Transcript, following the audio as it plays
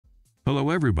Hello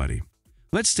everybody.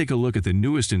 Let's take a look at the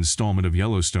newest installment of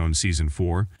Yellowstone Season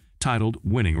 4, titled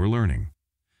Winning or Learning.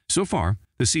 So far,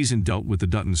 the season dealt with the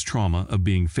Duttons' trauma of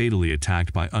being fatally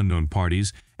attacked by unknown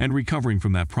parties and recovering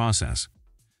from that process.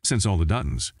 Since all the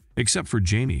Duttons, except for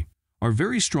Jamie, are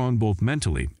very strong both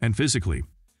mentally and physically,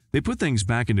 they put things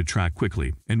back into track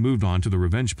quickly and moved on to the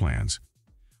revenge plans.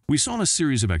 We saw a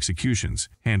series of executions,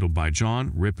 handled by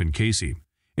John, Rip, and Kayce,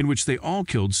 in which they all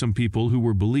killed some people who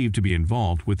were believed to be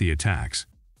involved with the attacks.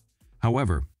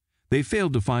 However, they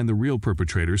failed to find the real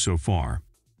perpetrator so far.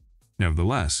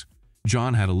 Nevertheless,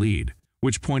 John had a lead,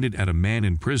 which pointed at a man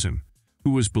in prison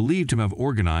who was believed to have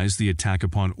organized the attack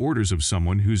upon orders of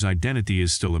someone whose identity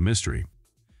is still a mystery.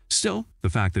 Still, the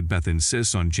fact that Beth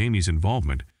insists on Jamie's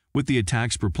involvement with the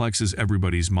attacks perplexes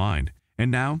everybody's mind, and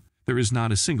now there is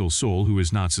not a single soul who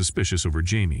is not suspicious over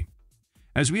Jamie.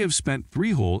 As we have spent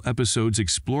 3 whole episodes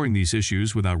exploring these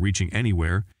issues without reaching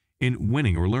anywhere in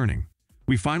Winning or Learning,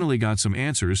 we finally got some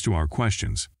answers to our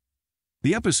questions.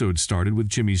 The episode started with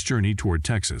Jimmy's journey toward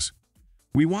Texas.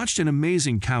 We watched an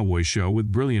amazing cowboy show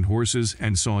with brilliant horses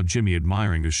and saw Jimmy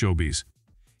admiring the showbiz.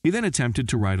 He then attempted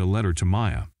to write a letter to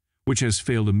Maya, which has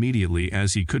failed immediately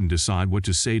as he couldn't decide what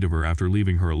to say to her after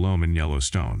leaving her alone in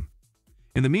Yellowstone.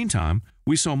 In the meantime,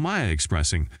 we saw Maya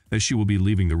expressing that she will be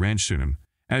leaving the ranch soon,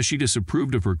 as she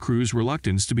disapproved of her crew's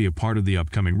reluctance to be a part of the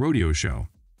upcoming rodeo show.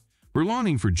 Her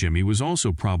longing for Jimmy was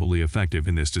also probably effective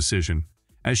in this decision,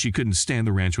 as she couldn't stand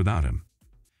the ranch without him.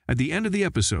 At the end of the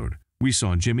episode, we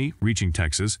saw Jimmy reaching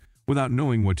Texas without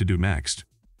knowing what to do next.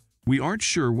 We aren't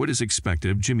sure what is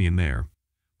expected of Jimmy in there,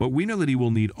 but we know that he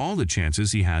will need all the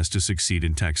chances he has to succeed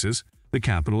in Texas, the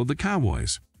capital of the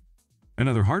Cowboys.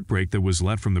 Another heartbreak that was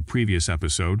left from the previous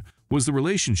episode was the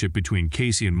relationship between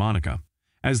Kayce and Monica,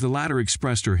 as the latter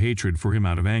expressed her hatred for him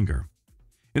out of anger.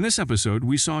 In this episode,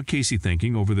 we saw Kayce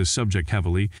thinking over this subject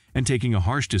heavily and taking a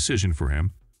harsh decision for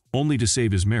him, only to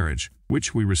save his marriage,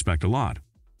 which we respect a lot.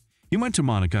 He went to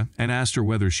Monica and asked her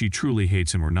whether she truly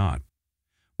hates him or not.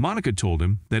 Monica told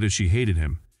him that if she hated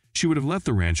him, she would have left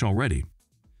the ranch already.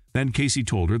 Then Kayce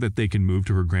told her that they can move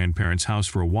to her grandparents' house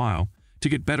for a while to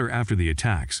get better after the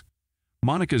attacks.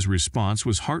 Monica's response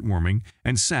was heartwarming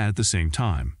and sad at the same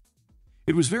time.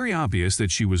 It was very obvious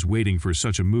that she was waiting for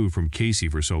such a move from Kayce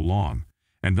for so long,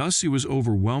 and thus she was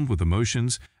overwhelmed with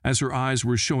emotions as her eyes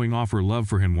were showing off her love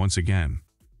for him once again.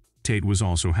 Tate was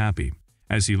also happy,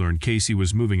 as he learned Kayce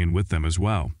was moving in with them as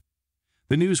well.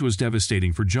 The news was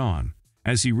devastating for John,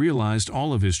 as he realized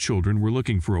all of his children were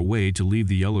looking for a way to leave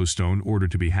the Yellowstone in order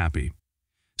to be happy.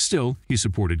 Still, he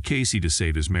supported Kayce to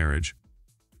save his marriage.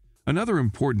 Another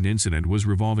important incident was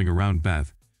revolving around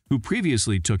Beth, who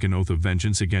previously took an oath of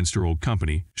vengeance against her old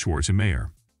company, Schwartz and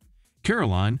Mayer.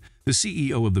 Caroline, the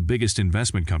CEO of the biggest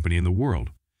investment company in the world,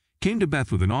 came to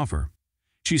Beth with an offer.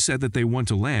 She said that they want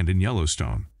to land in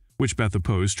Yellowstone, which Beth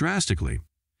opposed drastically.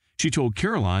 She told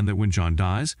Caroline that when John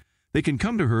dies, they can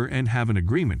come to her and have an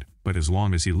agreement, but as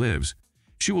long as he lives,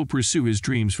 she will pursue his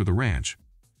dreams for the ranch.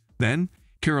 Then,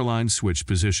 Caroline switched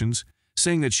positions,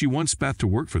 saying that she wants Beth to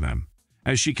work for them,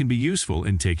 as she can be useful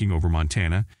in taking over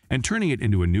Montana and turning it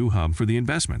into a new hub for the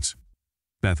investments.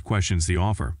 Beth questions the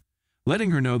offer,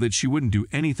 letting her know that she wouldn't do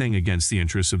anything against the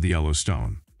interests of the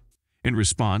Yellowstone. In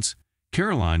response,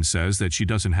 Caroline says that she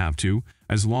doesn't have to,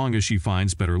 as long as she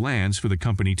finds better lands for the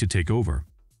company to take over.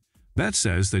 Beth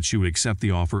says that she would accept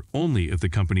the offer only if the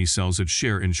company sells its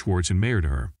share in Schwartz and Mayer to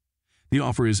her. The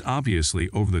offer is obviously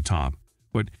over the top,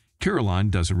 but Caroline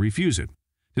doesn't refuse it,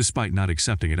 despite not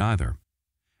accepting it either.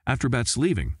 After Beth's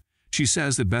leaving, she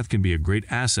says that Beth can be a great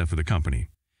asset for the company,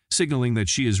 signaling that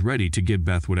she is ready to give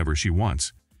Beth whatever she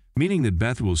wants, meaning that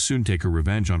Beth will soon take her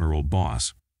revenge on her old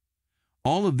boss.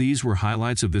 All of these were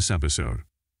highlights of this episode.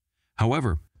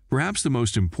 However, perhaps the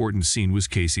most important scene was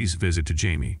Kayce's visit to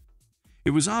Jamie.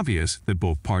 It was obvious that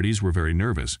both parties were very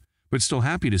nervous, but still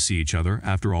happy to see each other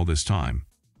after all this time.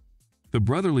 The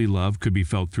brotherly love could be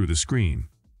felt through the screen.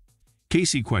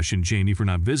 Kayce questioned Jamie for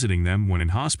not visiting them when in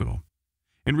hospital.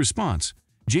 In response,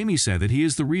 Jamie said that he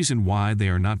is the reason why they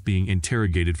are not being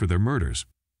interrogated for their murders.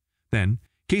 Then,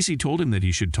 Kayce told him that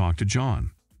he should talk to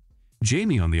John.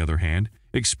 Jamie, on the other hand,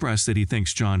 expressed that he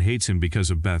thinks John hates him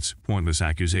because of Beth's pointless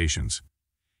accusations.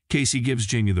 Kayce gives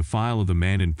Jamie the file of the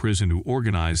man in prison who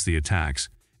organized the attacks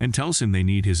and tells him they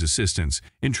need his assistance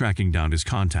in tracking down his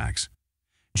contacts.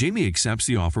 Jamie accepts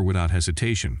the offer without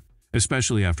hesitation,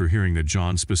 especially after hearing that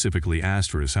John specifically asked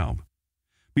for his help.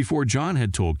 Before, John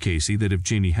had told Kayce that if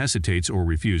Jamie hesitates or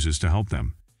refuses to help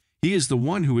them, he is the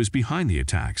one who is behind the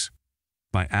attacks.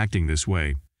 By acting this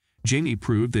way, Jamie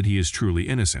proved that he is truly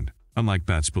innocent, unlike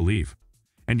Beth's belief.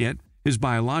 And yet, his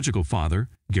biological father,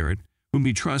 Garrett, whom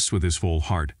he trusts with his full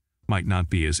heart, might not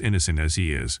be as innocent as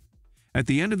he is. At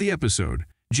the end of the episode,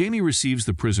 Jamie receives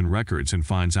the prison records and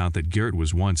finds out that Garrett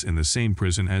was once in the same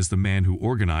prison as the man who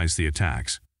organized the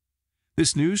attacks.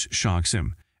 This news shocks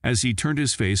him, as he turned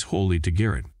his face wholly to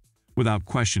Garrett, without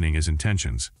questioning his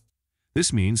intentions.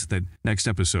 This means that next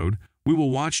episode, we will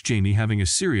watch Jamie having a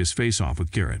serious face-off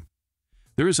with Garrett.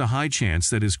 There is a high chance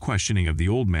that his questioning of the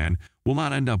old man will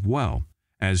not end up well,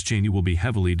 as Jamie will be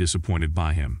heavily disappointed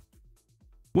by him.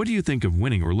 What do you think of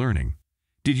winning or learning?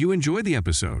 Did you enjoy the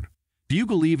episode? Do you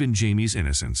believe in Jamie's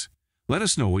innocence? Let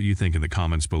us know what you think in the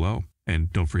comments below,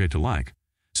 and don't forget to like,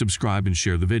 subscribe, and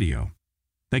share the video.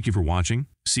 Thank you for watching.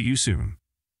 See you soon.